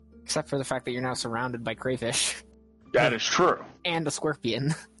Except for the fact that you're now surrounded by crayfish. That is true. And a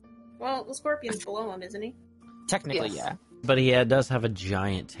scorpion. Well, the scorpion's below him, isn't he? Technically, Yes. yeah. But he does have a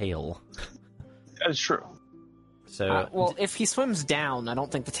giant tail. That is true. So well, if he swims down, I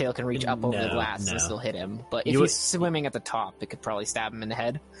don't think the tail can reach up over the glass and still hit him. But if he's swimming at the top, it could probably stab him in the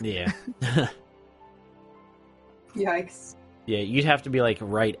head. Yeah. Yikes. Yeah, you'd have to be like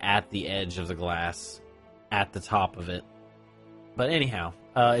right at the edge of the glass, at the top of it. But anyhow,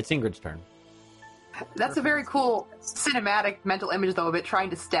 it's Ingrid's turn. That's a very cool cinematic mental image, though, of it trying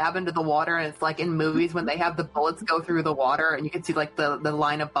to stab into the water, and it's like in movies when they have the bullets go through the water, and you can see like the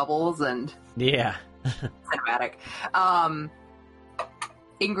line of bubbles and Yeah. cinematic.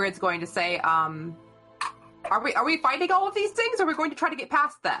 Ingrid's going to say, are we fighting all of these things, or are we going to try to get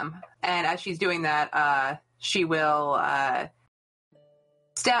past them? And as she's doing that, she will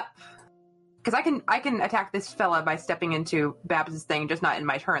step, because I can attack this fella by stepping into Babs' thing, just not in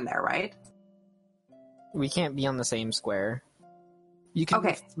my turn there, right? We can't be on the same square. You can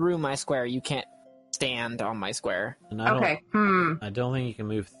move through my square. You can't stand on my square. And I don't think you can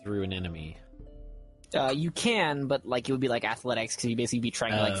move through an enemy. You can, but like it would be like athletics because you basically be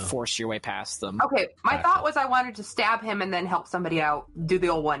trying to like force your way past them. Okay, my thought was I wanted to stab him and then help somebody out, do the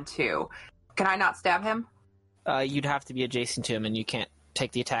old 1-2. Can I not stab him? You'd have to be adjacent to him, and you can't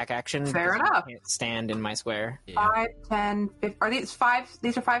take the attack action. Fair enough. You can't stand in my square. Yeah. 5, 10, 15. Are these 5s?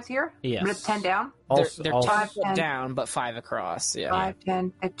 These are 5s here? Yes. But it's 10 down? They're 10 foot down, but 5 across. Yeah. 5,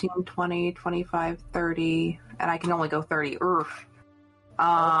 10, 15, 20, 25, 30. And I can only go 30. Oof.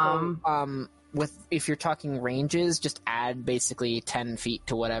 If you're talking ranges, just add basically 10 feet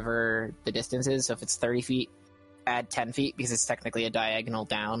to whatever the distance is. So if it's 30 feet, add 10 feet because it's technically a diagonal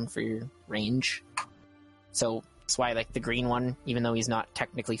down for your range. So that's why, like, the green one, even though he's not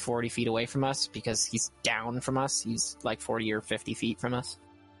technically 40 feet away from us, because he's down from us, he's like 40 or 50 feet from us.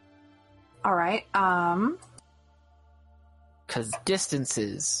 All right. Because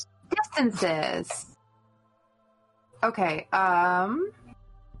distances. Okay. I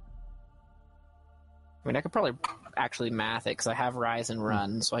mean, I could probably actually math it, because I have rise and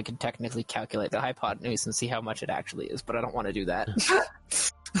run, so I could technically calculate the hypotenuse and see how much it actually is, but I don't want to do that.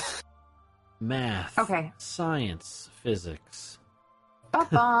 Math. Okay. Science. Physics.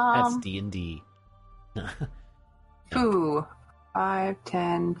 Ba-bum. That's D&D. Ooh. 5,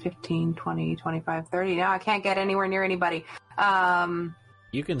 10, 15, 20, 25, 30. Now I can't get anywhere near anybody.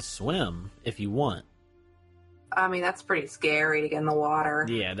 You can swim if you want. I mean, that's pretty scary to get in the water.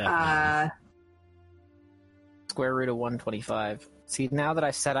 Yeah, definitely. Square root of 125. See, now that I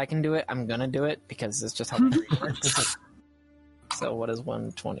said I can do it, I'm gonna do it, because it's just how my brain works. So what is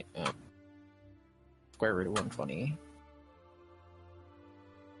 120? Square root of 120.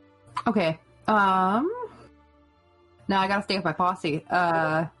 Okay. Now I gotta stay with my posse.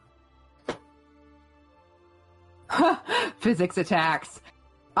 Physics attacks.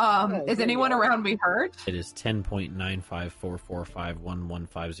 Is anyone around me hurt? It is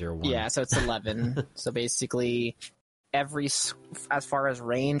 10.954451150. Yeah, so it's 11. So basically, as far as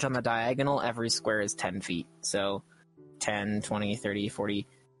range on the diagonal, every square is 10 feet. So 10, 20, 30, 40.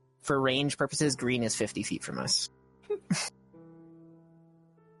 For range purposes, green is 50 feet from us.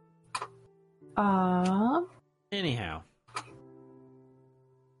 Anyhow.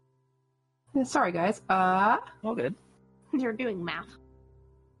 Sorry, guys. All good. You're doing math.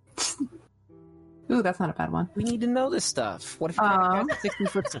 Ooh, that's not a bad one. We need to know this stuff. What if you try to cast a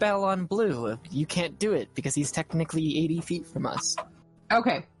 60-foot spell on Blue? You can't do it because he's technically 80 feet from us.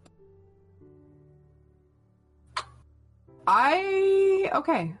 Okay.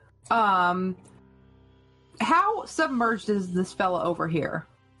 Okay. How submerged is this fella over here?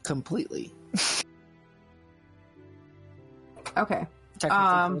 Completely. Okay.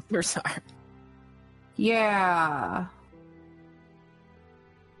 Technically, Thursar. Yeah.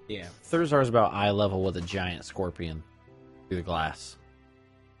 Yeah. Thurzar's about eye level with a giant scorpion through the glass.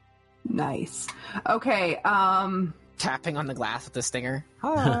 Nice. Okay, Tapping on the glass with the stinger.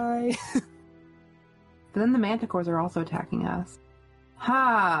 Hi. then the manticores are also attacking us.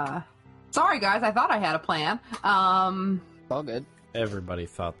 Ha. Sorry, guys, I thought I had a plan. All good. Everybody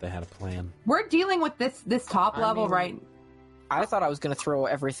thought they had a plan. We're dealing with this top level, right? I thought I was going to throw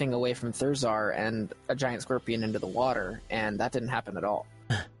everything away from Thurzar and a giant scorpion into the water, and that didn't happen at all.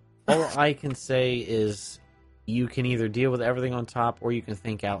 All I can say is you can either deal with everything on top or you can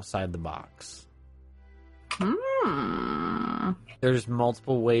think outside the box. There's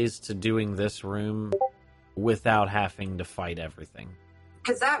multiple ways to doing this room without having to fight everything.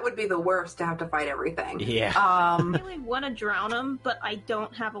 Because that would be the worst, to have to fight everything. Yeah. I really want to drown him, but I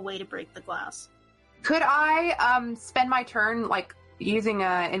don't have a way to break the glass. Could I spend my turn, like, using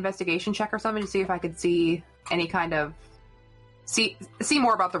an investigation check or something to see if I could see any kind of see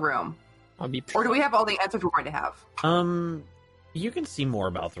more about the room, I'll be. or do we have all the answers we're going to have? You can see more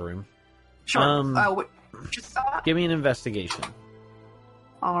about the room. Sure. Give me an investigation.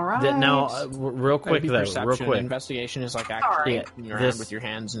 All right. Now, real quick though, Perception. real quick. Investigation is like Sorry. actually Yeah, looking around this- with your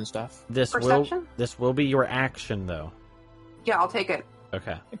hands and stuff. This Perception? will be your action though. Yeah, I'll take it.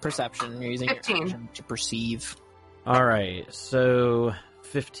 Okay. Perception. You're using your 15. action to perceive. All right. So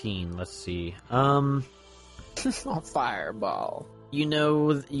 15. Let's see. A fireball. You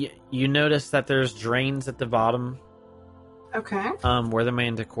know, you notice that there's drains at the bottom, Okay. where the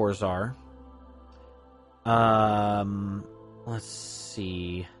manticores are. Let's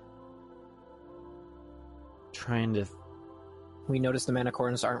see. Trying to. We notice the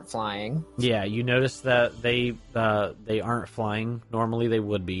manicorns aren't flying. Yeah, you notice that they aren't flying. Normally they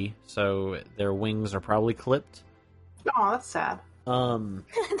would be, so their wings are probably clipped. Oh, that's sad. They're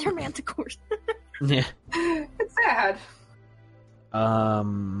manticores. Yeah. It's sad.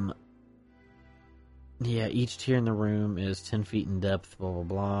 Yeah, each tier in the room is 10 feet in depth, blah,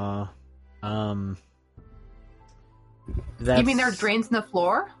 blah, blah. You mean there are drains in the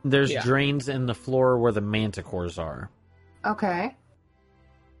floor? There's Yeah. drains in the floor where the manticores are. Okay.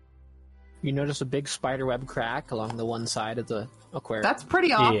 You notice a big spiderweb crack along the one side of the aquarium. That's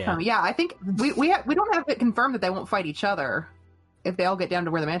pretty awesome. Yeah. Yeah, I think we don't have it confirmed that they won't fight each other if they all get down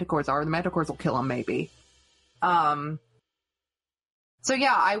to where the manticores are. The manticores will kill them, maybe. So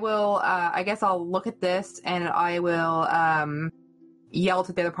yeah, I will. I guess I'll look at this and I will yell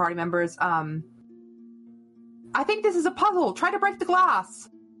to the other party members. I think this is a puzzle. Try to break the glass.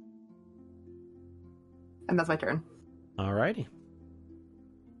 And that's my turn. Alrighty.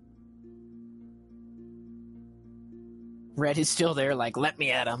 Red is still there, like, let me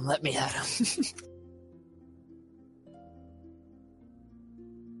at him, let me at him.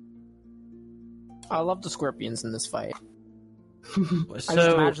 I love the scorpions in this fight. I just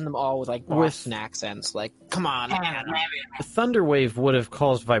imagine them all with like Boston accents, like, come on, man. Thunderwave would have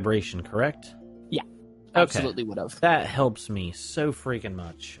caused vibration, correct? Yeah, Okay. absolutely would have. That helps me so freaking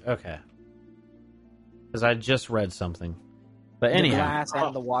much. Okay. Because I just read something. But The anyhow. glass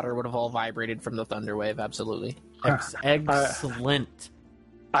and the water would have all vibrated from the thunder wave, absolutely. Excellent.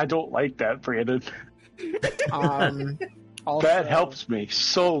 I don't like that, Brandon. Also, That helps me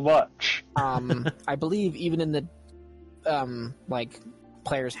so much. I believe even in the like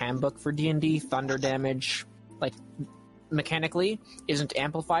player's handbook for D&D, thunder damage, like mechanically, isn't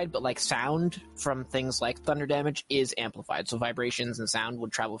amplified, but like sound from things like thunder damage is amplified. So vibrations and sound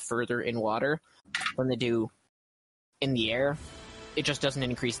would travel further in water than they do in the air. It just doesn't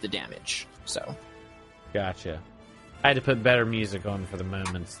increase the damage. So Gotcha. I had to put better music on for the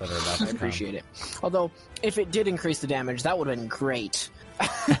moments that are about to I come. appreciate it. Although, if it did increase the damage, that would have been great.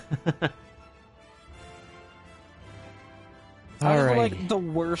 That was like the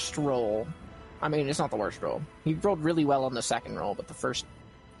worst roll. I mean, it's not the worst roll. He rolled really well on the second roll, but the first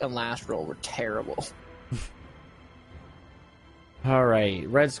and last roll were terrible. Alright,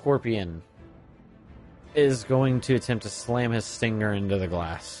 Red Scorpion is going to attempt to slam his stinger into the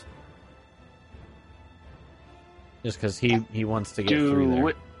glass. Just because he wants to get through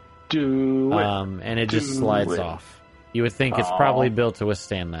there. Do it. And it just slides off. You would think it's probably built to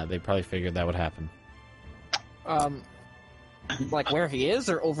withstand that. They probably figured that would happen. Like where he is,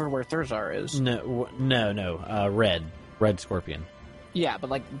 or over where Thurzar is? No. Red Scorpion. Yeah, but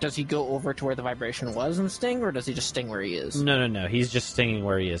like, does he go over to where the vibration was and sting, or does he just sting where he is? No. He's just stinging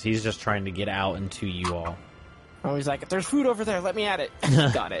where he is. He's just trying to get out and to you all. Oh, he's like, there's food over there, let me at it.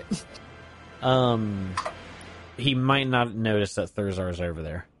 Got it. He might not notice that Thurzar is over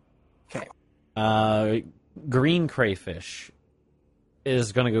there. Okay. Green crayfish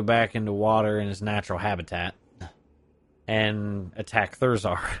is going to go back into water in his natural habitat and attack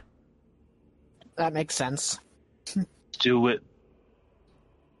Thurzar. That makes sense. Do it.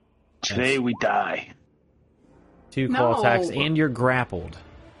 Today we die. 2 claw No. attacks, and you're grappled.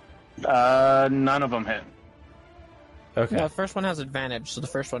 None of them hit. Okay, No, the first one has advantage, so the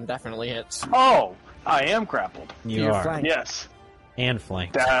first one definitely hits. Oh, I am grappled. you You're are. flanked. Yes. And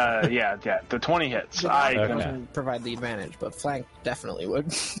flanked. Yeah. The 20 hits. The I. knockout Okay. doesn't provide the advantage, but flank definitely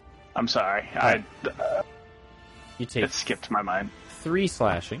would. I'm sorry. You take It skipped my mind. 3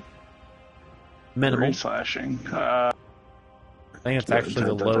 slashing. Minimal. 3 slashing. I think it's actually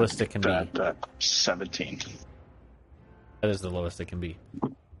the lowest it can be. 17. That is the lowest it can be.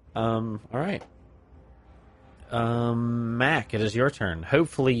 Alright. Mac, it is your turn.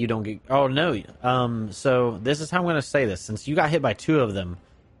 Hopefully you don't get... Oh, no. So this is how I'm going to say this. Since you got hit by 2 of them,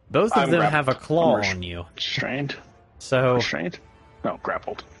 both of I'm them grappled. have a claw I'm on you. Restrained. So Restrained. No,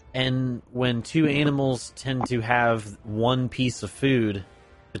 grappled. And when two animals tend to have one piece of food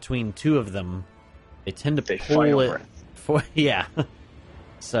between two of them, they tend to They pull fight it over it. for yeah.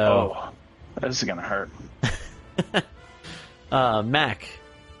 So, Oh, this is gonna hurt. Mac.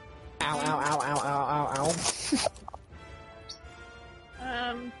 Ow, ow, ow, ow, ow, ow,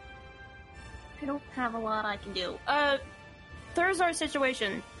 ow. I don't have a lot I can do. There's our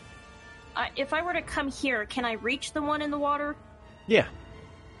situation. If I were to come here, can I reach the one in the water? Yeah.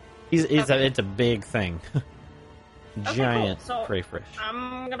 Okay. It's a big thing. Giant cool. So- crayfish.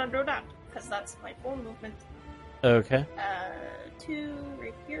 I'm gonna do that, because that's my full movement. Okay. 2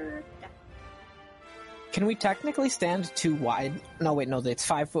 right here. Yeah. Can we technically stand too wide? No, wait, no, it's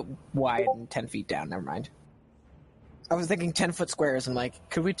 5 foot wide and 10 feet down. Never mind. I was thinking 10-foot squares. I'm like,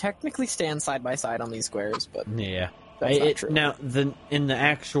 could we technically stand side by side on these squares? But Yeah. that's not true. Now, in the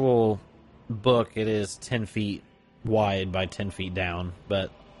actual book, it is 10 feet wide by 10 feet down,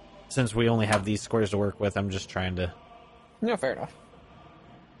 but since we only have these squares to work with, I'm just trying to... No, fair enough.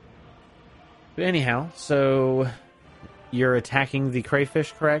 But anyhow, so you're attacking the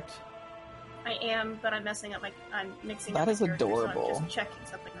crayfish, correct? I am, but I'm messing up I'm mixing That up my is characters, so adorable. I'm just checking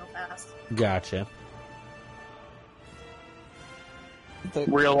something real fast. Gotcha. The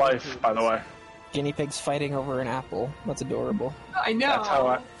Real life, by the way. guinea pigs fighting over an apple. That's adorable. I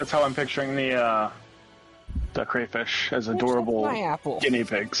know. That's how I'm picturing the crayfish as adorable My apple. guinea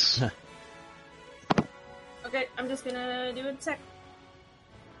pigs. Okay, I'm just gonna do it a sec.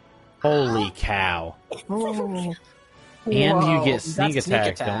 Holy cow. Oh. And you Whoa, get sneak that's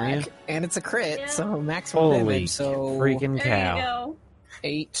attack, don't you? And it's a crit, Yeah. so maximum Holy damage. So freaking There cow. you go.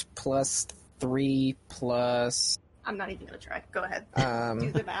 8 plus 3 plus. I'm not even gonna try. Go ahead. Do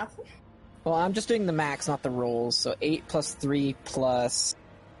Um, the math. well, I'm just doing the max, not the rolls. So 8 plus 3 plus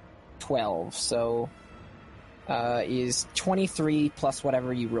 12. So is 23 plus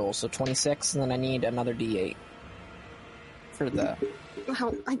whatever you roll. So 26, and then I need another d8 for the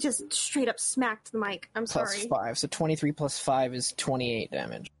Well, I just straight up smacked the mic. I'm plus sorry. 5. So 23 plus 5 is 28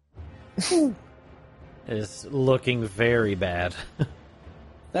 damage. Is looking very bad.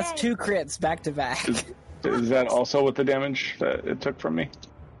 That's Yay. 2 crits back to back. Is that also what the damage that it took from me?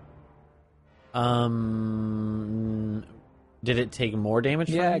 Did it take more damage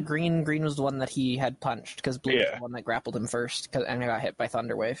from Yeah, you? green was the one that he had punched, because blue was Yeah. the one that grappled him first, and I got hit by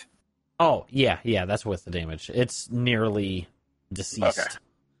Thunderwave. Oh, yeah, that's with the damage. It's nearly deceased.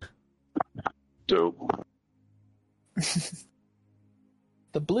 Dope.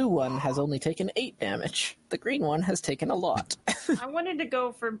 The blue one has only taken 8 damage. The green one has taken a lot. I wanted to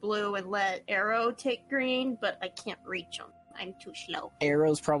go for blue and let Arrow take green, but I can't reach him. I'm too slow.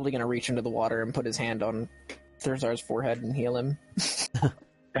 Arrow's probably going to reach into the water and put his hand on Thurzar's forehead and heal him.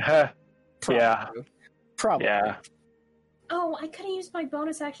 Yeah. Probably. Yeah. Oh, I could have used my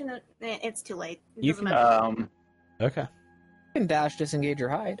bonus action. It's too late. It You doesn't can- matter. Okay. You can dash, disengage, or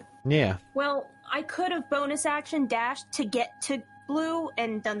hide. Yeah. Well, I could have bonus action dashed to get to blue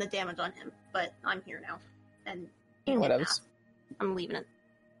and done the damage on him, but I'm here now. And What else? I'm leaving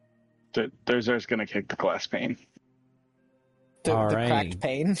it. There's gonna kick the glass pane. The Alrighty. cracked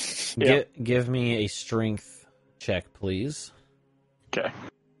pane. Yeah. Give me a strength check, please. Okay.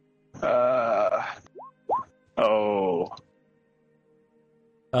 Oh.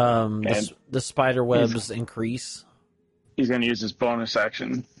 The spider webs increase. He's gonna use his bonus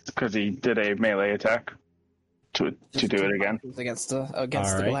action because he did a melee attack to do it again. Against the All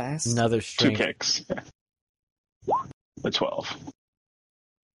right. glass. Another 2 strength. kicks. The 12.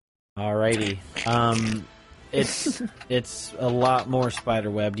 Alrighty. It's a lot more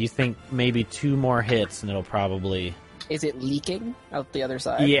spider web. Do you think maybe 2 more hits and it'll probably... Is it leaking out the other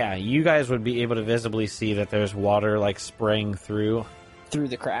side? Yeah, you guys would be able to visibly see that there's water like spraying through. Through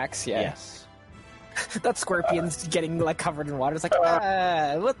the cracks, yeah. Yes. That scorpion's getting like covered in water. It's like,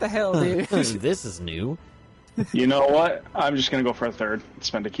 what the hell, dude? This is new. You know what? I'm just gonna go for a third.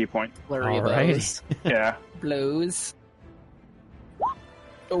 Spend a key point. Flurry of Alrighty. those. Yeah. Blows.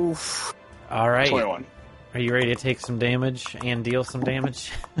 Oof. All right. 21. Are you ready to take some damage and deal some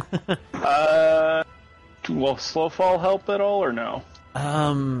damage? Will slow fall help at all or no?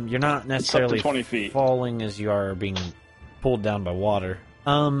 You're not necessarily 20 feet. falling as you are being pulled down by water.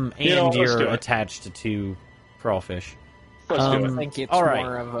 And You know what, let's do you're it. attached to 2 crawfish. Let's do I it. think it's all right.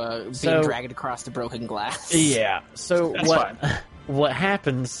 more of a being So- dragged across the broken glass. Yeah. So That's what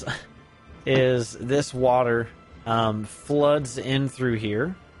happens is this water floods in through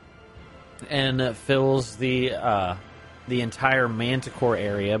here and fills the entire Manticore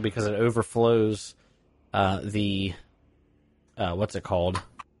area because it overflows the what's it called?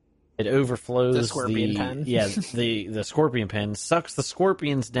 It overflows The scorpion pen. Yeah, the scorpion pen sucks the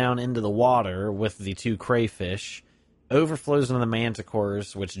scorpions down into the water with the 2 crayfish, overflows into the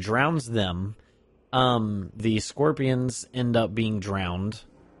manticores, which drowns them. The scorpions end up being drowned.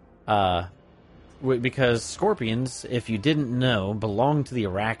 Because scorpions, if you didn't know, belong to the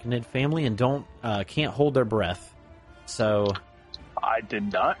arachnid family and can't hold their breath. So I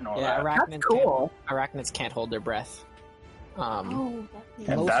did not know that. That's cool. Arachnids can't hold their breath. Oh, And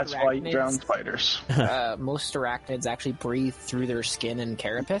Most that's why you arachnids- drown spiders. Most arachnids actually breathe through their skin and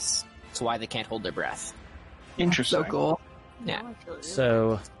carapace. That's why they can't hold their breath. Interesting. So cool. Yeah.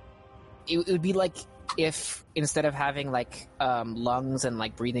 so It would be like if instead of having like lungs and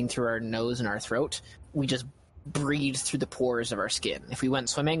like breathing through our nose and our throat, we just breathe through the pores of our skin. If we went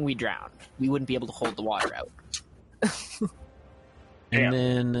swimming, we drowned. We wouldn't be able to hold the water out. and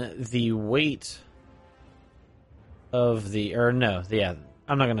then the weight of I'm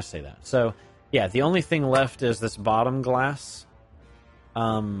not going to say that. So, yeah, the only thing left is this bottom glass,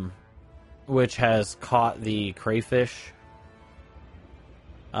 which has caught the crayfish.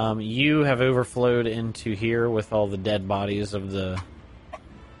 You have overflowed into here with all the dead bodies of the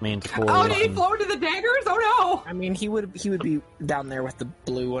manticores. Oh, did he and- flow into the daggers? Oh I mean, he would be down there with the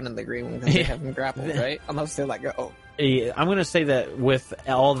blue one and the green one because they have him grappled, right? Unless they let go. Yeah, I'm going to say that with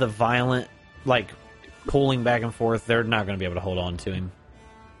all the violent, like, pulling back and forth, they're not going to be able to hold on to him.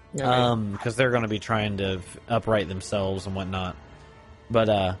 Okay. Because they're going to be trying to upright themselves and whatnot.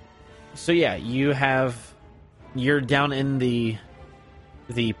 But, so yeah, you're down in the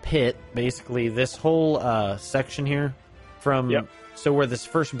pit, basically. This whole section here, so where this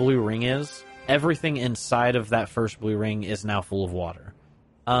first blue ring is, everything inside of that first blue ring is now full of water.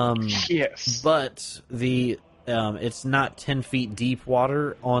 Yes. But it's not 10 feet deep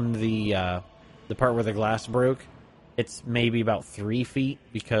water on the part where the glass broke. It's maybe about 3 feet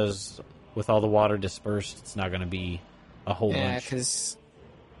because with all the water dispersed, it's not going to be a whole Yeah, bunch. because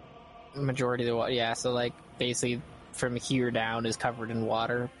majority of the water. Yeah, so like basically from here down is covered in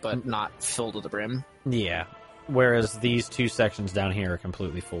water, but not filled to the brim. Yeah. Whereas these 2 sections down here are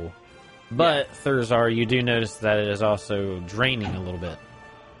completely full. But Thurzar, you do notice that it is also draining a little bit.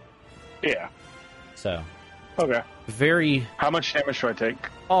 Yeah. So Okay. very. How much damage do I take?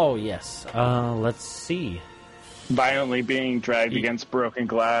 Oh yes. Let's see. Violently being dragged against broken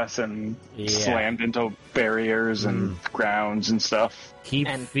glass and Yeah. slammed into barriers and grounds and stuff. Keep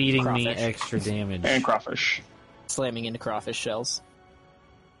And feeding me crawfish. extra damage. And crawfish. Slamming into crawfish shells.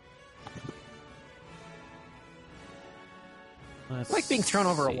 Let's Like being thrown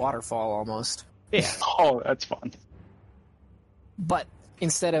over a see. waterfall almost. Yeah. Oh, that's fun. But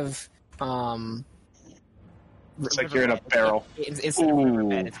instead of It's like you're in a barrel. Instead of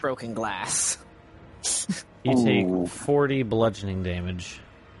riverbed, Ooh. it's broken glass. You Ooh. take 40 bludgeoning damage.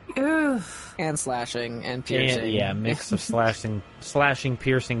 no. And slashing and piercing. And, yeah, mix of slashing,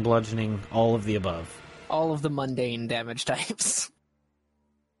 piercing, bludgeoning, all of the above. All of the mundane damage types.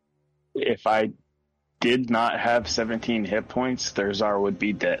 If I did not have 17 hit points, Thurzar would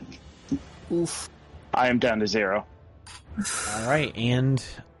be dead. Oof. I am down to 0. All right, and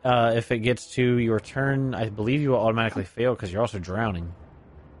if it gets to your turn, I believe you will automatically fail because you're also drowning.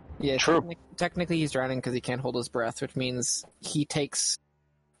 Yeah, True. Technically he's drowning because he can't hold his breath, which means he takes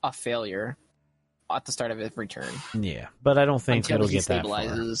a failure at the start of every turn. Yeah, but I don't think Until it'll he get that far.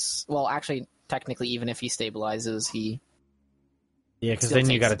 stabilizes. Well, actually, technically, even if he stabilizes, he Yeah, because still then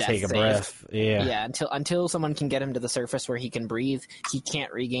you takes got to death take a save. breath. Yeah. yeah. Until someone can get him to the surface where he can breathe, he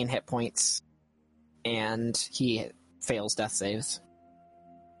can't regain hit points, and he fails death saves,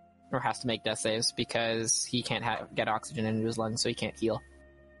 or has to make death saves because he can't get oxygen into his lungs, so he can't heal.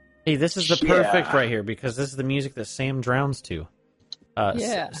 Hey, this is the Yeah. perfect right here because this is the music that Sam drowns to.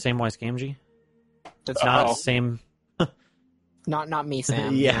 Yeah. Samwise Gamgee? That's Not Uh-oh. Sam. not me,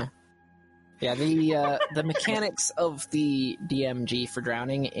 Sam. Yeah. Yeah, the mechanics of the DMG for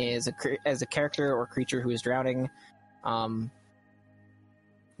drowning is as a character or creature who is drowning,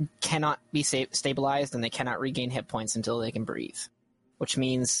 cannot be stabilized, and they cannot regain hit points until they can breathe. Which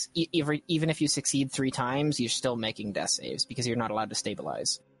means even if you succeed 3 times, you're still making death saves because you're not allowed to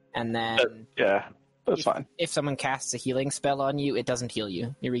stabilize. And then Yeah, that's fine. if someone casts a healing spell on you, it doesn't heal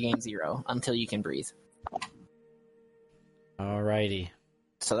you. You regain 0 until you can breathe. Alrighty.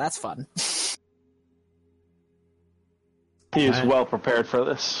 So that's fun. He is Alright. well prepared for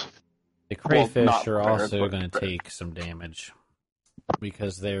this. The Well, crayfish not are prepared, also but going to prepared. take some damage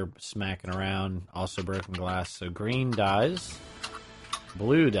because they're smacking around. Also broken glass. So green dies.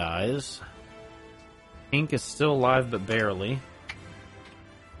 Blue dies. Pink is still alive, but barely.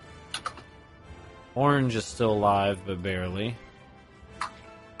 Orange is still alive, but barely.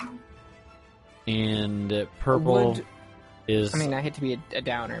 And purple is... I mean, I hate to be a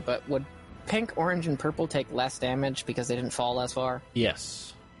downer, but would pink, orange, and purple take less damage because they didn't fall as far?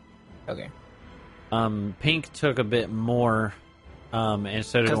 Yes. Okay. Pink took a bit more, and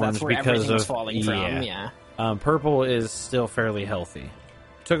so did orange that's where because everything was of falling from. Yeah. Purple is still fairly healthy.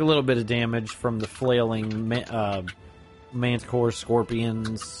 Took a little bit of damage from the flailing manticore,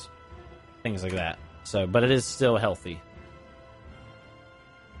 scorpions, things like that. So, but it is still healthy.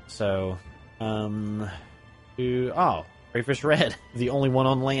 So, Crayfish Red, the only one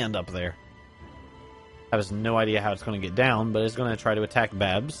on land up there. I have no idea how it's going to get down, but it's going to try to attack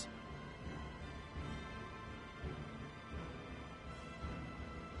Babs.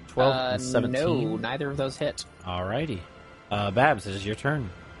 12 and 17. No, neither of those hit. Alrighty. Babs, it is your turn.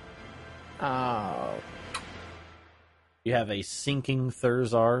 Oh. You have a sinking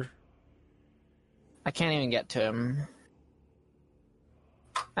Thurzar. I can't even get to him.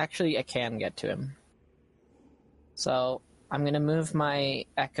 Actually, I can get to him. So, I'm going to move my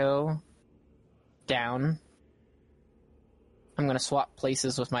Echo down. I'm going to swap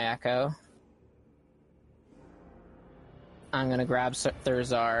places with my Echo. I'm going to grab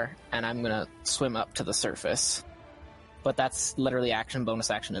Thurzar, and I'm going to swim up to the surface. But that's literally action, bonus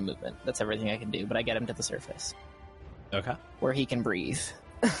action, and movement. That's everything I can do, but I get him to the surface. Okay. Where he can breathe.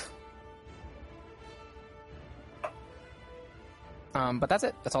 But that's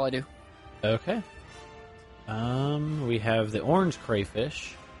it. That's all I do. Okay. We have the orange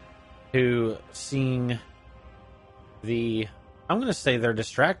crayfish, who, seeing the... I'm going to say they're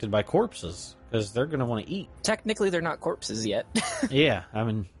distracted by corpses, because they're going to want to eat. Technically, they're not corpses yet. Yeah, I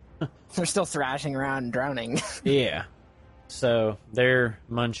mean... They're still thrashing around and drowning. Yeah. So, they're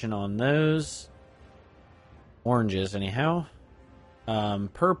munching on those. Oranges, anyhow.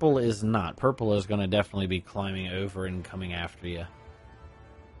 Purple is not. Purple is going to definitely be climbing over and coming after you.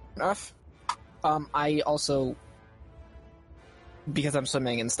 Enough. I also... Because I'm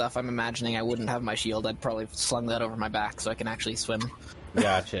swimming and stuff, I'm imagining I wouldn't have my shield. I'd probably slung that over my back so I can actually swim.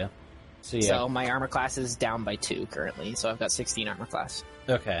 Gotcha. So, yeah. So my armor class is down by 2 currently, so I've got 16 armor class.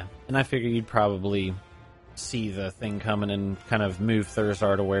 Okay. And I figure you'd probably see the thing coming and kind of move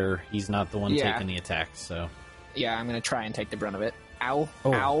Thurzar to where he's not the one taking the attack, so... Yeah, I'm going to try and take the brunt of it. Ow.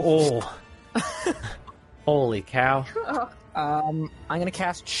 Oh. Ow. Oh. Holy cow. I'm going to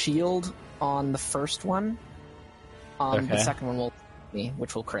cast shield on the first one. Okay. The second one will hit me,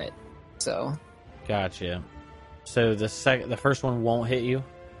 which will crit. So... Gotcha. So the first one won't hit you?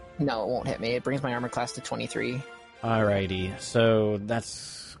 No, it won't hit me. It brings my armor class to 23. Alrighty. So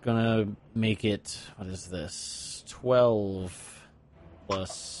that's gonna make it... What is this? 12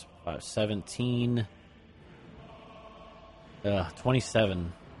 plus 5, 17...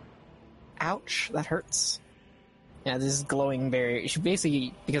 27. Ouch, that hurts. Yeah, this is glowing berry.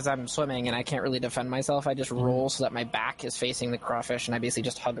 Basically, because I'm swimming and I can't really defend myself, I just roll so that my back is facing the crawfish, and I basically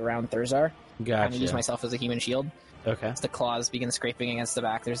just hug around Thurzar. Gotcha. And use myself as a human shield. Okay. As the claws begin scraping against the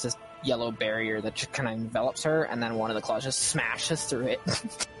back, there's this yellow barrier that just kind of envelops her, and then one of the claws just smashes through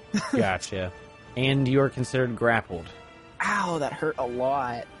it. Gotcha. And you are considered grappled. Ow, that hurt a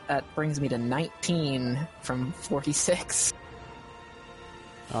lot. That brings me to 19 from 46.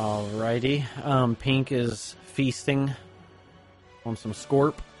 Alrighty. Pink is feasting on some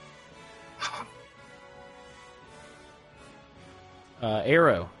scorp.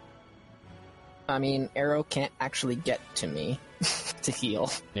 Arrow. I mean, Arrow can't actually get to me to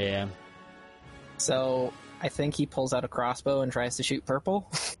heal. Yeah. So I think he pulls out a crossbow and tries to shoot purple.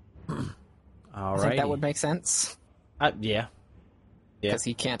 Alrighty. I think that would make sense. Yeah. Because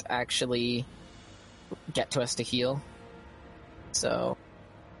he can't actually get to us to heal. So...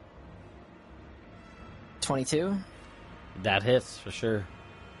 22? That hits, for sure.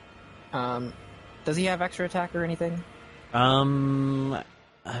 Does he have extra attack or anything?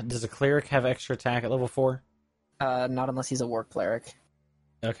 Does a cleric have extra attack at level 4? Not unless he's a war cleric.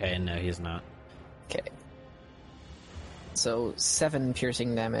 Okay, no, he's not. Okay. So, 7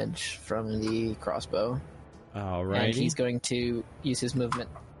 piercing damage from the crossbow. Alrighty. And he's going to use his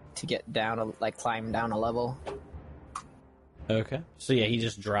movement to get down, climb down a level. Okay. So yeah, he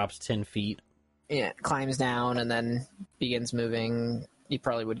just drops 10 feet. Yeah, climbs down and then begins moving. He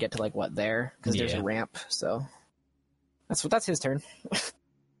probably would get to there, because there's a ramp. So that's his turn.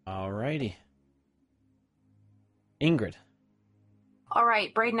 Alrighty, Ingrid. All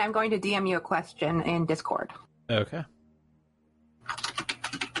right, Brayden, I'm going to DM you a question in Discord. Okay.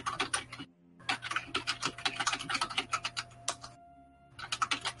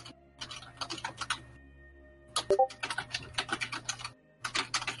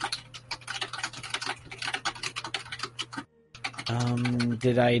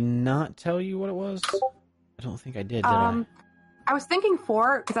 Did I not tell you what it was? I don't think I did I? I was thinking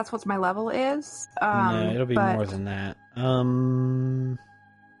 4, because that's what my level is. No, it'll be more than that. 1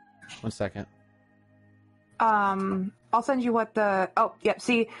 second. I'll send you what the... Oh, yep,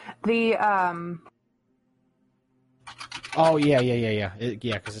 see, the... Oh, yeah. Yeah,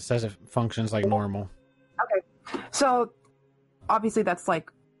 because it says it functions like normal. Okay. So, obviously that's,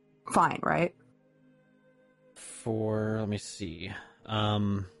 like, fine, right? Let me see.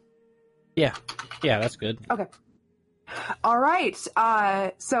 Yeah, that's good. Okay. All right.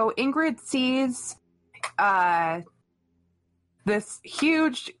 So Ingrid sees this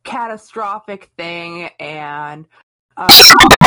huge catastrophic thing, and